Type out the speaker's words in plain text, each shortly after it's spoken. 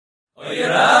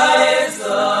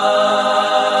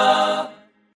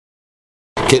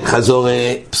כן, חזור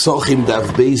פסוחים דף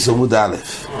בייס עמוד א'.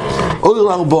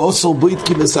 אויר 14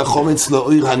 בויתקים מסחומץ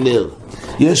לאויר הנר.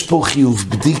 יש פה חיוב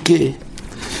בדיקה,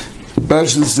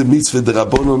 בשל זה מצווה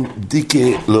דרבונון, בדיקה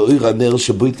לאויר הנר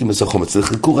שבויתקים מסחומץ.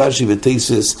 לחלקו רש"י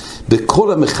ותייסס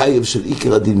בכל המחייב של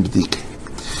עיקר הדין בדיקה.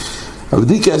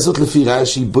 הבדיקה הזאת לפי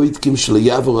רש"י בויתקים שלא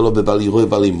יעבור אלו בבל ירוי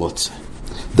בל ימוצא.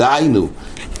 דהיינו,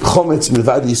 חומץ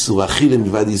מלבד איסור אכילה,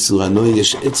 מלבד איסור הנוי,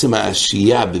 יש עצם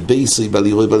העשייה בבייסוי בל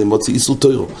ירוי בל ימוצא איסור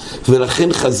תוירו,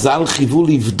 ולכן חז"ל חייבו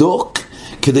לבדוק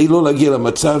כדי לא להגיע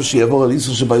למצב שיעבור על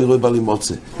איסור שבל ירוי בל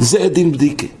ימוצא. זה הדין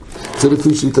בדיקה, זה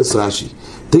לפי שליטת רש"י.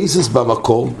 תייסס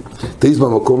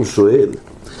במקום שואל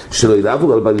שלא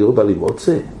יעבור על בל ירוי בל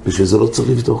ימוצא, בשביל זה לא צריך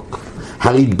לבדוק.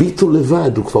 הרי ביטול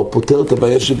לבד הוא כבר פותר את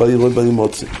הבעיה של בל ירוי בל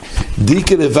ימוצא.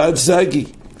 דיקה לבד זגי.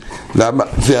 למה?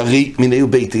 והרי מיני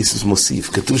ובי תייסס מוסיף,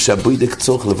 כתוב שהבוידק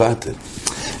צורך לבטל.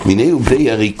 מיני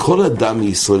ובי, הרי כל אדם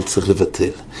מישראל צריך לבטל.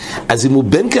 אז אם הוא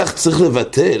בין כך צריך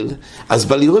לבטל, אז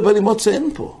בל ירוי בל ימוצא אין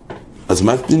פה. אז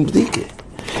מה דין בדיקה?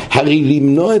 הרי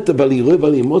למנוע את הבל ירוי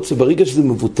בל ימוצא ברגע שזה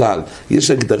מבוטל.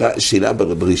 יש הגדרה, שאלה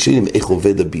בראשונים, איך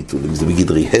עובד הביטול, אם זה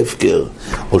בגדרי הפקר,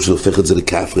 או שזה הופך את זה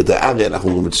לכפר דארי, אנחנו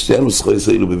אומרים את שתי הנוסחו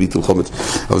ישראלו בביטול חומץ,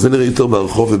 אבל זה נראה יותר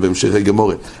ברחוב ובהמשך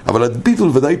הגמורה. אבל הביטול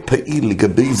ודאי פעיל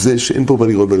לגבי זה שאין פה בל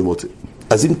ירוי בל ימוצא.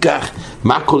 אז אם כך,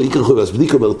 מה כל עיקר חוב? אז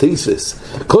בדיק אומר תייסס,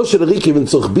 כל של ריקי בין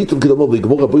צורך ביטול, כדאמר,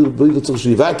 בגמור הבוידו צורך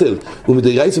שיבטל,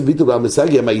 ומדיירייס בביטול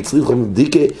והמסגיה, מה יצריך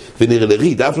בדיקה ונראה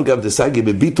לריד, אף לגב דסגיה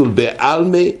בביטול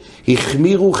בעלמה,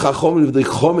 החמירו חכום לבדק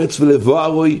חומץ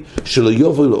ולבוארוי, שלא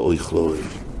יובוי לא אויכלוי.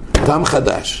 טעם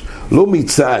חדש, לא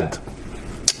מצד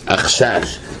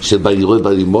החשש של בל ירוי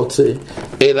בל ימוצא,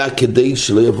 אלא כדי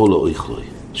שלא יבוא לא אויכלוי.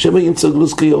 שמה ימצא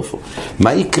גלוס כיופו.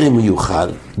 מה יקרה מיוחד?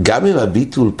 גם אם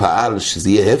הביטול פעל שזה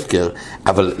יהיה הפקר,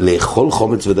 אבל לאכול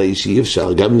חומץ ודאי שאי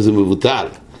אפשר, גם אם זה מבוטל,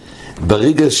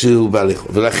 ברגע שהוא בא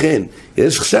לאכול. ולכן,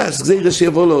 יש חשש, זה יראה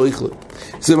שיבוא לו אויכלו.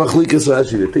 זה מחלוקת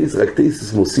רש"י ותייסס, רק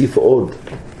תייסס מוסיף עוד.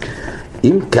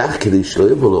 אם כך, כדי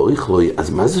שלא יבוא לו אויכלו, אז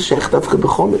מה זה שייך דווקא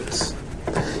בחומץ?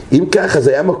 אם כך, אז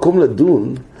היה מקום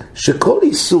לדון שכל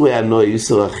איסור היה נוי,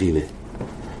 איסור אכילה.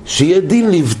 שיהיה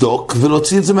דין לבדוק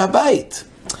ולהוציא את זה מהבית.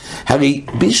 הרי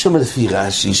בישום לפי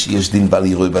רש"י שיש דין בל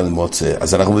ירוי בל ימוצא,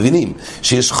 אז אנחנו מבינים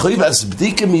שיש חייב אז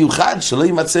בדיקה מיוחד שלא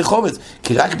יימצא חומץ,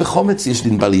 כי רק בחומץ יש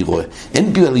דין בל ירוי.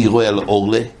 אין בל ירוי על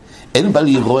אורלה, אין בל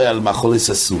ירוי על מחולס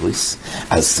אסוריס,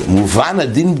 אז מובן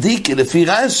הדין בדיקה לפי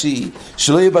רש"י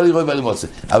שלא יהיה בל ירוי בל ימוצא.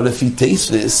 אבל לפי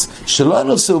תייסס שלא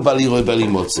הנושא הוא בל ירוי בל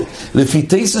ימוצא, לפי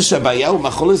תייסס שהבעיה הוא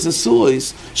מחולס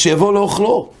אסוריס שיבוא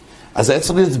לאוכלו. אז היה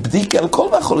צריך להיות בדיקה על כל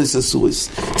מאכולס אסוריס.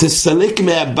 תסלק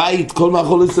מהבית כל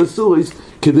מאכולס אסוריס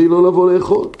כדי לא לבוא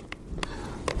לאכול.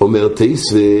 אומר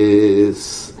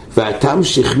תייסס, והטעם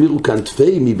שהחמירו כאן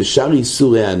תפי מבשאר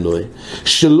איסורי הנועה,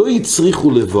 שלא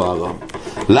יצריכו לבוארם.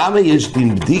 למה יש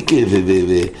דין בדיקה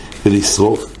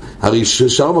ולשרוף? הרי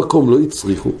ששאר מקום לא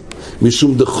יצריכו.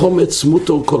 משום דחומץ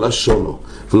מותר כל השונו,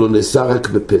 ולא נעשה רק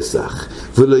בפסח,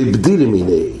 ולא יבדיל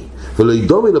מיני. ולא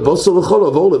ידומי לבוסר וחול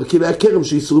עבור לו, וכאלה הכרם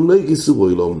שאיסורים לא יגיסורו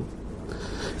אילום.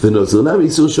 ונוזרנה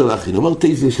מאיסור של אחין. אומר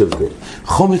תייסס יש הבדל.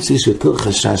 חומץ יש יותר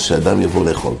חשש שאדם יבוא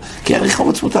לאכול. כי הרי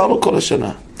חומץ מותר לו כל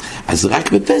השנה. אז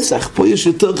רק בפסח, פה יש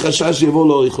יותר חשש שיבוא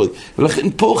לו לאכול. ולכן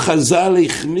פה חז"ל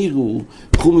החמירו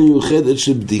תחום מיוחדת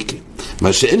של בדיקה.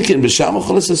 מה שאין כן בשאר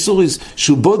מחולס אסוריס,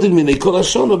 שהוא בודל מיני כל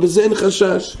השונו, בזה אין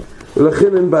חשש.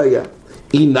 ולכן אין בעיה.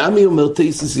 אינמי אומר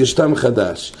תייסס יש טעם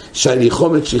חדש, שאני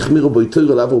חומץ שהחמירו בו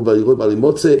יותר עליו ובל ירוי בל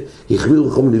ימוצא, החמירו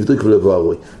חומץ לבדוק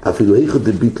ולבוארוי, אפילו היכות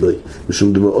דביטלוי,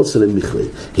 משום דמאות סלם מכלי.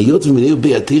 היות ומיני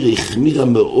וביתיר החמירה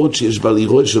מאוד שיש בל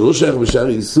ירוי שלא שייך בשאר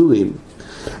איסורים,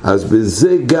 אז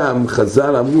בזה גם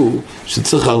חז"ל אמרו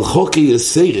שצריך הרחוק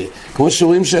יסיירה, כמו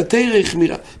שאומרים שהתירה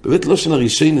החמירה. באמת לא שנה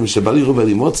ראשונים שבל ירוי בל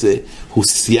ימוצא הוא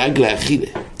סייג לאכילה.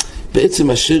 בעצם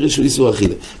השרש הוא איסור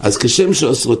אכילה. אז כשם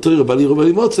שאסרותו בל ירוי בל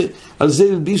ימוצא, על זה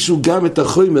הלבישו גם את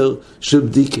החומר של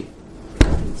בדיקה.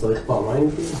 צריך פעמיים?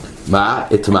 מה?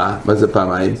 את מה? מה זה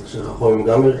פעמיים? שחכמים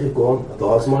גם מרחיקון,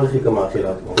 התורה עצמה הרחיקה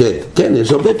מאכילת. כן, כן,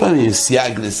 יש הרבה פעמים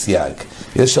סייג לסייג.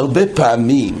 יש הרבה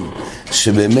פעמים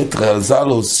שבאמת חז"ל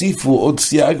הוסיפו עוד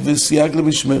סייג וסייג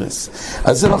למשמרס.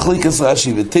 אז זה מחלוקת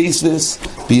רש"י ותייסס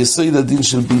ביסוד הדין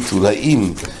של ביטול.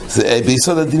 האם,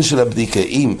 ביסוד הדין של הבדיקה,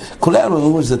 אם, כולנו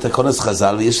אומרים שזה תקונס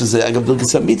חז"ל, ויש לזה אגב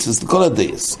דרגת המצווה, לכל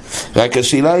הדייס. רק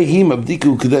השאלה היא אם הבדיקה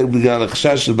הוא כדאי בגלל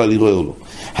החשש של בל ירוי או לא.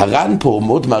 הר"ן פה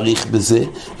מאוד מעריך בזה,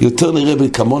 יותר נראה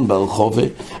בכמון ברחובה,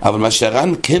 אבל מה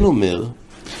שהר"ן כן אומר,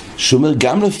 שאומר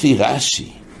גם לפי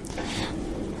רש"י,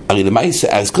 הרי למה יעשה?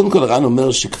 אז קודם כל הר"ן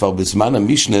אומר שכבר בזמן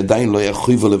המשנה עדיין לא היה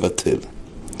חייב לבטל.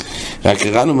 רק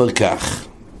הר"ן אומר כך,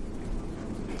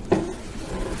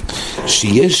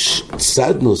 שיש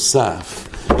צד נוסף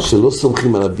שלא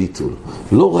סומכים על הביטול,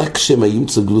 לא רק שהם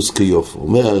הימצא גלוס כיופו.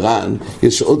 אומר הר"ן,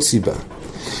 יש עוד סיבה,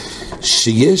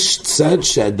 שיש צד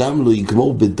שאדם לא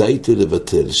יגמור בדייתו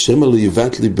לבטל, שמא לא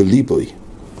יבטלי בליבוי.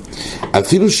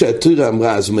 אפילו שהתורה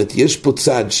אמרה, זאת אומרת, יש פה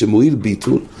צד שמועיל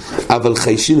ביטול, אבל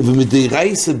חיישין,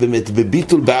 ומדיירייסה באמת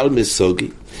בביטול בעל מסוגי.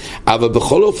 אבל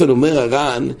בכל אופן אומר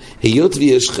הר"ן, היות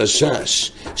ויש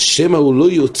חשש שמא הוא לא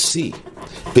יוציא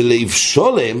בלב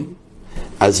שולם,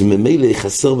 אז ממילא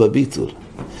חסר בביטול.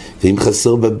 ואם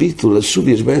חסר בביטול, אז שוב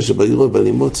יש בעיה של בעל ירוי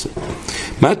בעל מוצא.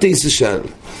 מה תעשה שאל?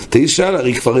 תשאל,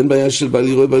 הרי כבר אין בעיה של בעל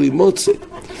ירוי בעל מוצא.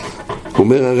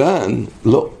 אומר הר"ן,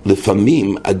 לא,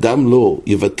 לפעמים אדם לא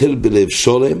יבטל בלב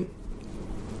שולם,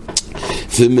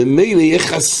 וממילא יהיה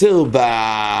חסר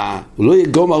הוא לא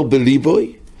יגומר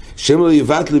בליבוי, שם לא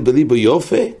יבטל בליבוי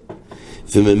יופה,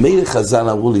 וממילא חז"ל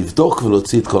אמרו לבדוק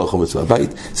ולהוציא את כל החומץ מהבית.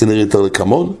 זה נראה יותר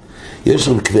לקמון. יש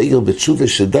רב קוויגר בתשובה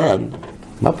שדן,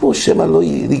 מה פה שמה לא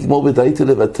יגמור בדייתו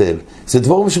לבטל? זה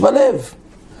דבורים שבלב.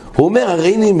 הוא אומר,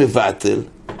 הרי אני מבטל,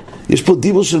 יש פה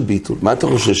דיבור של ביטול. מה אתה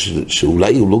חושב,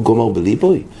 שאולי הוא לא גומר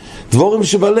בליבוי? דבורים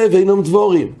שבלב אינם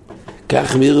דבורים.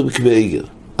 כך אומר רב קוויגר,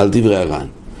 על דברי הר"ן.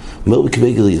 אומר רב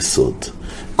קוויגר יסוד.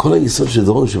 כל היסוד של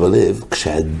דבורים שבלב,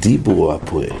 כשהדיבור הוא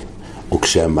הפועל, או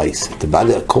כשהמייס. אתה בא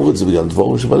לעקור את זה בגלל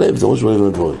דבורים שבלב, דבורים שבלב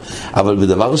אינם דבורים. אבל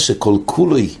בדבר שכל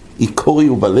כולו עיקורי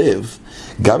הוא בלב,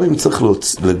 גם אם צריך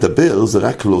לדבר, זה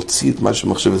רק להוציא את מה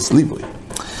שמחשב אצליבוי.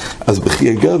 אז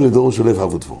בכי אגר לדור של לב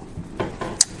אבו דבור.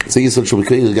 זה יסוד שהוא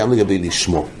מקריא גם לגבי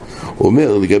לשמו. הוא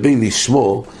אומר, לגבי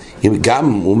לשמו,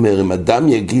 גם הוא אומר, אם אדם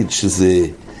יגיד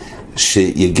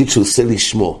שיגיד שהוא עושה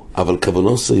לשמו, אבל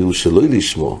כוונו הוא שלא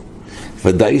לשמו,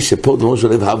 ודאי שפה דבור של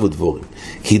לב אבו דבורים.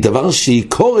 כי דבר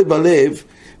שיקורי בלב,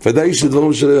 ודאי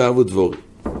שדבור של לב אבו דבורים.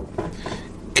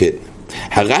 כן.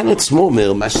 הר"ן עצמו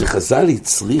אומר, מה שחז"ל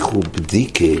הצריכו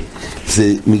בדיקה,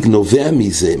 זה נובע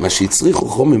מזה, מה שהצריכו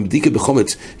חומם בדיקה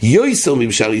בחומץ, יויסר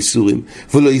ממשאר איסורים,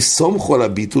 ולא יסומכו על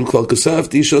הביטול, כבר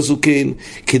כספתי איש הזוקן,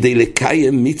 כדי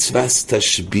לקיים מצווה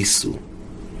תשביסו,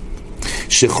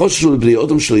 שחוששו לבני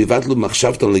אדם שלא יבטלו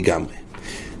מחשבתם לגמרי.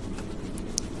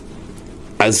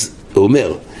 אז הוא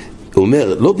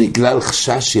אומר, לא בגלל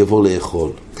חשש שיבוא לאכול,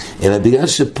 אלא בגלל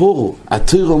שפה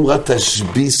התורה אמרה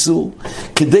תשביסו,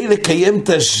 כדי לקיים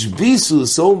תשביסו,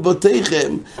 סום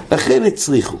בותיכם, לכן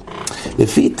הצריכו.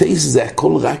 לפי תייס זה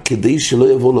הכל רק כדי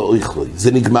שלא יבוא לאויכלוי,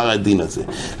 זה נגמר הדין הזה.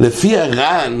 לפי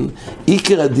הר"ן,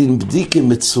 עיקר הדין בדיקה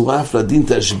מצורף לדין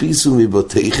תשביסו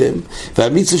מבותיכם,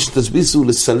 והמצווה שתשביסו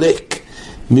לסלק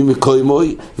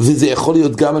ממקוימוי, וזה יכול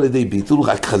להיות גם על ידי ביטול,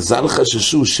 רק חז"ל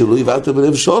חששו שלא יבטל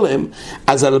בלב שולם,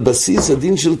 אז על בסיס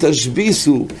הדין של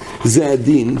תשביסו, זה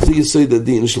הדין, זה יסוד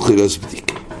הדין של חילוס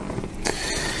בדיקה.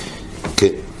 כן.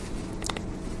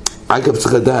 אגב,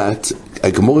 צריך לדעת,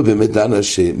 הגמורה באמת דנה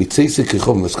שמצייסי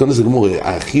כריחובים, אז כאן זה גמורה,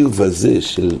 החיוב הזה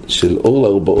של אור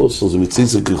לארבעוס, זה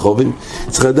מצייסי כריחובים,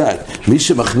 צריך לדעת, מי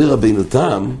שמחמיר רבינו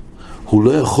תם, הוא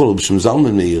לא יכול, בשם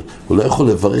זלמן מאיר, הוא לא יכול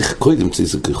לברך קודם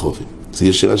מצייסי כריחובים. זה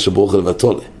יש שאלה שברוך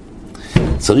לבטולה.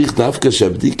 צריך דווקא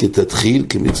שהבדיקה תתחיל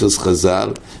כמצוות חז"ל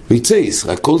מצייס,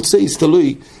 רק כל צייס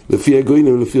תלוי לפי הגויים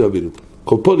ולפי רבינו.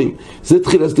 קופולים, זה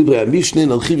תחילת דברי המשנה,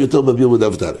 נרחיב יותר בביאור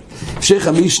בדף ד'. המשך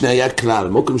המשנה היה כלל,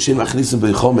 מוקם שמכניסים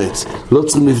בחומץ, לא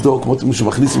צריכים לבדוק, מוקם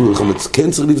שמכניסים בחומץ,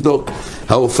 כן צריך לבדוק.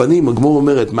 האופנים, הגמור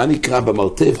אומרת, מה נקרא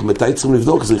במרתף, מתי צריכים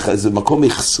לבדוק, זה מקום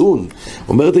אחסון.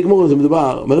 אומרת הגמור,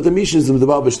 אומרת המשנה, זה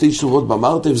מדבר בשתי שורות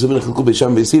במרתף, זה מנחלקו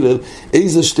בשם וסילל,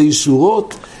 איזה שתי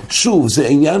שורות? שוב, זה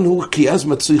העניין הוא כי אז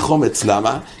מצוי חומץ,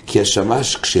 למה? כי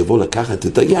השמש כשיבוא לקחת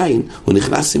את היין, הוא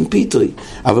נכנס עם פיטרי,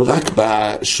 אבל רק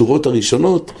בשורות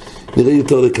הראשונות נראה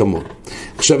יותר לכמון.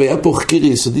 עכשיו היה פה חקיר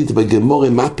יסודית בגמורה,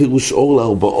 מה פירוש אור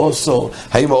לארבעוסו?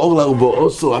 האם האור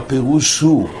לארבעוסו הפירוש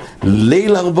הוא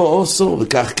ליל ארבעוסו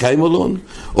וכך קיימולון?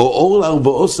 או אור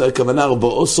לארבעוסו, הכוונה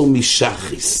ארבעוסו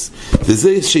משחיס?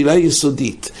 וזה שאלה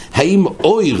יסודית, האם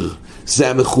אויר זה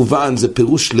המכוון, זה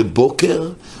פירוש לבוקר,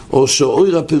 או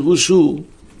שאויר הפירוש הוא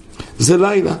זה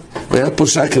לילה? והיה פה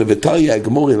שקל וטריה,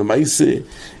 הגמורה למעשה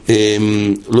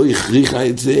לא הכריחה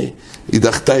את זה, היא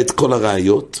דחתה את כל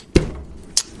הראיות.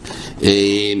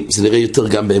 זה נראה יותר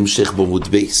גם בהמשך בעמוד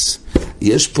בייס.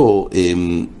 יש פה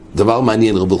דבר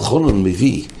מעניין, רבי אלחנן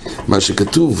מביא מה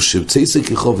שכתוב שצייסי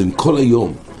כריחובים כל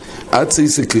היום עד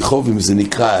צייסי כריחובים זה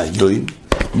נקרא יום,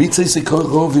 מצייסי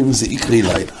כריחובים זה יקרי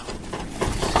לילה.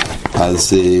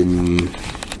 אז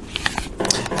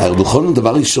רבי אלחנן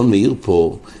דבר ראשון מעיר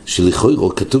פה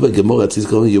שלכאורה כתוב בגמרא צייסי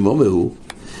כריחובים יומם הוא,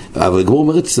 אבל הגמרא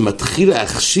אומרת זה מתחיל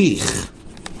להחשיך,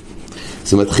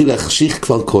 זה מתחיל להחשיך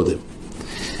כבר קודם.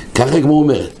 ככה הגמרא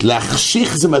אומרת,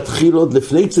 להחשיך זה מתחיל עוד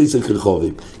לפני צייסי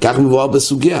כריחובים, כך מבואר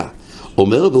בסוגיה.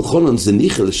 אומר רבי אלחנן זה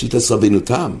ניחא לשיטת רבנו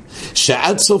תם,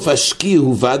 שעד סוף השקיע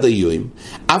הוא ועד היום,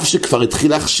 אף שכבר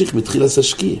התחיל להחשיך מתחילת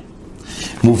השקיע.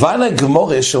 מובן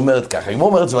הגמורה שאומרת ככה,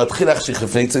 הגמורה אומרת זה מתחיל להחשיך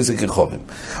לפני צייסי כרחובים.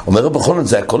 אומר רבי אלחנן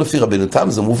זה הכל לפי רבנו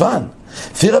תם, זה מובן.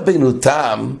 לפי רבנו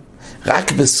תם,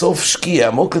 רק בסוף שקיע,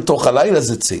 עמוק לתוך הלילה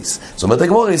זה צייס. זאת אומרת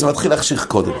הגמורה זה מתחיל להחשיך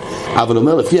קודם. אבל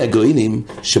אומר לפי הגוינים,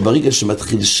 שברגע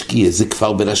שמתחיל שקיע, זה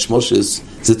כבר בין השמושס,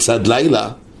 זה צד לילה,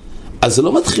 אז זה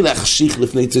לא מתחיל להחשיך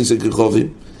לפני צייסי כרחובים.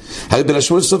 הרי בין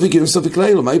השמושס סופק יום סופק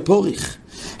לילה, מה פוריך?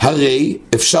 הרי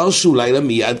אפשר שהוא לילה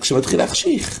מיד כשמתחיל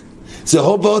להחשיך. זה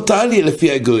הובאותליה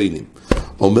לפי הגוינים.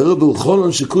 אומר רבי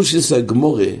אלחנן שקושיס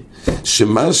הגמורה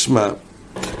שמשמע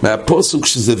מהפוסוק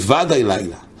שזה ודאי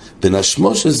לילה, בין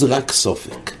השמושס זה רק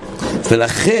סופק.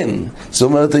 ולכן, זאת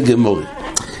אומרת הגמורה,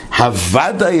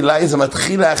 הוודאי לילה זה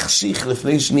מתחיל להחשיך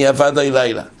לפני שנייה ודאי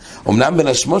לילה. אמנם בין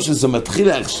השמושס זה מתחיל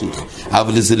להחשיך,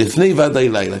 אבל זה לפני ודאי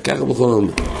לילה. ככה רבי אלחנן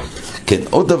אומר. כן,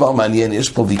 עוד דבר מעניין, יש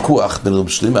פה ויכוח בין רב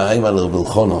שלמה היימן לרב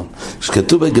אלחנן,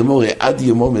 שכתוב בגמורה עד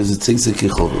יומו מאיזה צייסי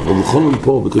כרחובים. רב אלחנן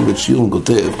פה בקוראים בית שירון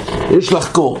כותב, יש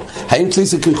לחקור, האם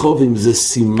צייסי כרחובים זה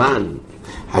סימן,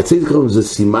 הצייסי כרחובים זה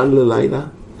סימן ללילה,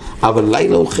 אבל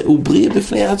לילה הוא בריא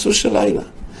בפני העצו של לילה.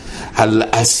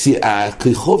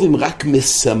 הכרחובים רק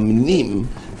מסמנים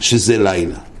שזה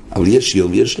לילה. אבל יש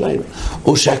יום, יש לילה.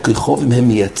 או שהכרחובים הם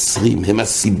מייצרים, הם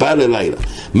הסיבה ללילה.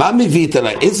 מה מביא את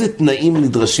הלילה? איזה תנאים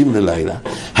נדרשים ללילה?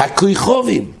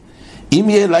 הכרחובים. אם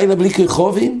יהיה לילה בלי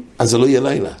כרחובים, אז זה לא יהיה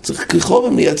לילה. צריך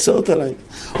כרחובים לייצר את הלילה.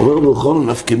 אומר רבי אלחנן,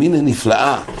 נפקא מינה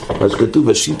נפלאה, מה שכתוב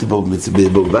בשיטה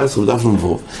בבאס ודף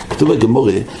נ"ו, כתוב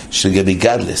בגמורה שלגבי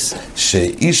גדלס,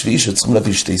 שאיש ואיש צריכים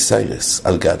להביא שתי סיירס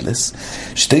על גדלס.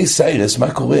 שתי סיירס,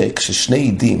 מה קורה כששני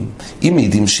עדים, אם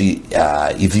עדים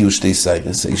שהביאו שתי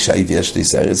סיירס, האישה הביאה שתי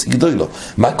סיירס, יגדוי לו.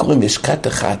 מה קורה אם יש כת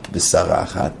אחת בשרה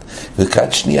אחת,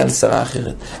 וכת שנייה על שרה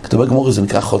אחרת? כתוב בגמורה זה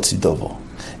נקרא חוצי דובו.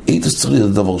 עדוס צריך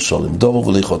להיות דובר שולם, דובר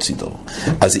ולא חוצי דובר.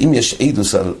 אז אם יש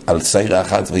עדוס על סיירה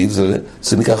אחת ועדוס על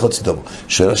זה נקרא חוצי דובר.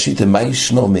 שואל השיטה, מה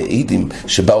ישנו מעדים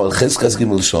שבאו על חזקת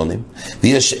ג' שונים,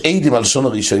 ויש עדים על שון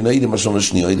הראשון, עדים על שון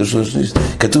השני, עדים על שון השני,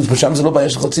 כתוב בשם זה לא בעיה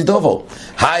של חוצי דובר.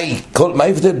 מה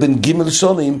ההבדל בין ג'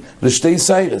 שונים לשתי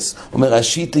סיירס? אומר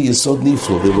השיטה יסוד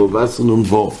נפלא, ובבאס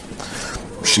נ"ו,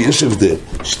 שיש הבדל.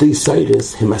 שתי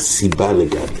סיירס הם הסיבה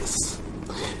לגדלס.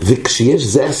 וכשיש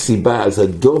זה הסיבה, אז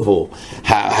הדובו,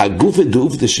 הגוף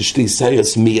ודעובדה ששתי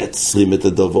סיירס מייצרים את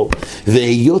הדובו,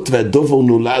 והיות והדובו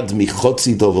נולד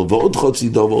מחוצי דובו ועוד חוצי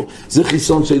דובו, זה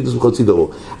חיסון שעידוס בחוצי דובו.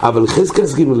 אבל חזקת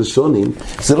ג' לשונים,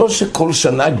 זה לא שכל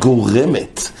שנה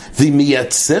גורמת והיא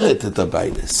מייצרת את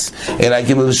הביילס, אלא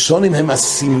ג' לשונים הם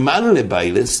הסימן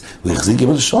לביילס, הוא החזיק ג'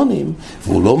 לשונים,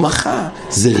 והוא לא מחה,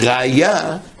 זה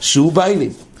ראיה שהוא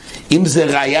ביילים. אם זה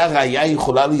ראיה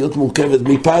יכולה להיות מורכבת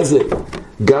מפאזל,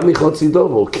 גם מחוצי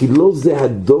דובר, כי לא זה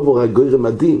הדובר הגויר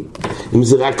מדהים, אם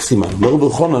זה רק סימן. לא רבי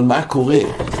אלחנן, מה קורה?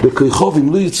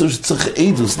 בכוכבים לא יצא שצריך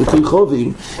עדוס,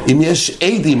 בכוכבים, אם יש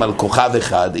עדים על כוכב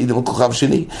אחד, עדים על כוכב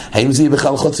שני, האם זה יהיה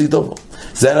בכלל חוצי דובר?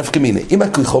 זה הנפקא מינה. אם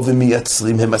הכוכבים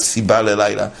מייצרים הם הסיבה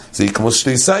ללילה, זה יהיה כמו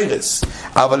שתי סיירס.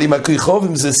 אבל אם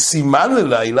הכוכבים זה סימן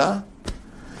ללילה,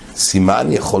 סימן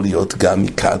יכול להיות גם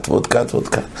מכת ועוד כת ועוד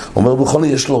כת. אומר בכל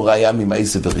יש לו ראיה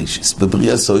ממעשה בראשיס.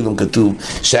 בבריאה סוילום כתוב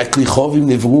שהכוכבים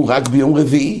נבראו רק ביום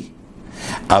רביעי.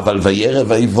 אבל וירא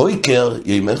ויבויקר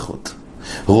ימי חות.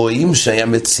 רואים שהיה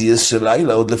מציאס של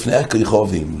לילה עוד לפני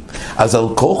הכוכבים. אז על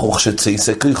כוכך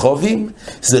שצייסי כוכבים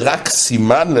זה רק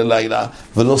סימן ללילה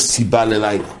ולא סיבה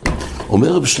ללילה.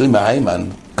 אומר רב שלמה היימן,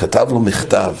 כתב לו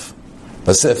מכתב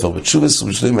בספר, בתשובס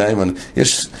רב שלמה היימן,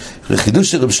 יש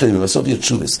חידוש של רב שלמה, בסוף יש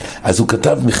תשובס. אז הוא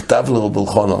כתב מכתב לרב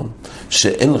אלחנן,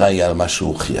 שאין ראיה על מה שהוא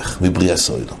הוכיח, מבריאה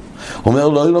סוילום. הוא אומר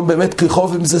לו, אילום, באמת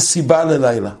כוכבים זה סיבה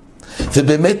ללילה.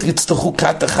 ובאמת יצטרכו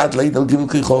כת אחת להעיד על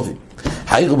ג' כוכבים.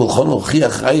 היי רב אלחנן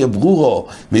הוכיח ראיה ברורו,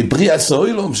 מבריאה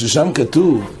סוילום, ששם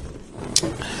כתוב,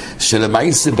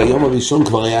 שלמעשה ביום הראשון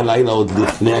כבר היה לילה עוד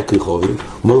לפני הכוכבים.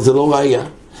 הוא אומר, זה לא ראיה.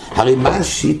 הרי מה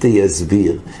השיטה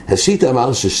יסביר? השיטה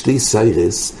אמר ששתי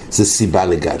סיירס זה סיבה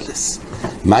לגדלס.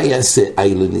 מה יעשה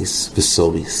איילוניס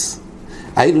וסוריס?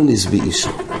 איילוניס באישה,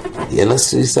 יהיה לה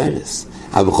שתי סיירס,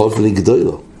 אבל בכל אופן יגדוי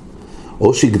לו.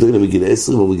 או שיגדוי לו בגיל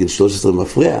 10 או בגיל 13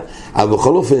 מפריע, אבל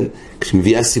בכל אופן,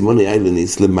 כשמביאה סימוני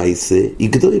איילוניס למעשה,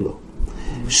 יגדוי לו.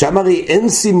 שם הרי אין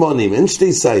סימונים, אין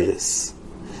שתי סיירס.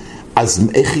 אז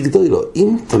איך יגדוי לו?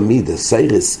 אם תמיד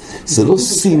הסיירס זה לא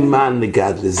סימן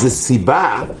לגדלס, זה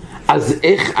סיבה, אז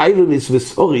איך איילוניס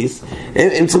וסוריס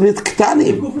הם צריכים להיות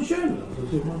קטנים. זה גוף השאלה.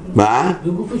 מה?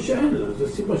 זה גוף השאלה, זה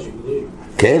סיבה שגדולים.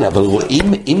 כן, אבל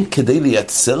רואים, אם כדי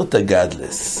לייצר את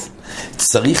הגדלס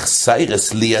צריך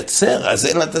סיירס לייצר, אז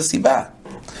אין לה את הסיבה.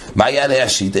 מה היה עליה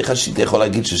השיטה? איך השיטה יכול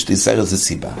להגיד ששתי סיירס זה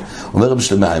סיבה? אומר רב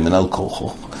שלמה היימן על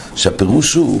כורחו,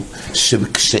 שהפירוש הוא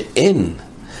שכשאין,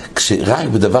 רק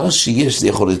בדבר שיש זה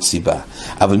יכול להיות סיבה,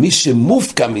 אבל מי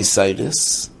שמופקע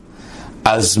מסיירס,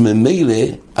 אז ממילא,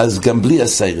 אז גם בלי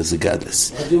הסיירס זה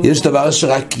גדלס. יש דבר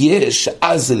שרק יש,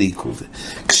 אז זה לעיכוב.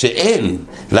 כשאין,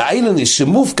 לאילני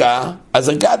שמופקע, אז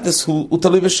הגדלס הוא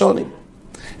תלוי בשונים.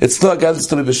 אצלו הגדלס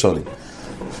תלוי בשונים.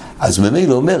 אז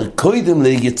ממילא אומר, קודם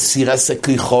ליצירה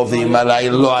סקריחובים,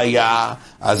 הלילה לא היה,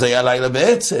 אז היה לילה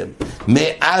בעצם.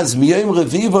 מאז, מיום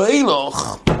רביעי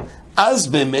ואילוך, אז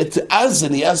באמת, אז זה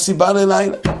נהיה סיבה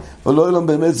ללילה. אבל לא אלום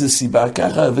באמת זה סיבה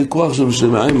ככה, וכוח של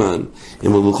שלמה היימן,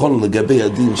 אם הוא בכל לגבי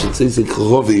הדין שצריך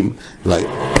קרובים לילה.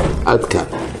 עד כאן.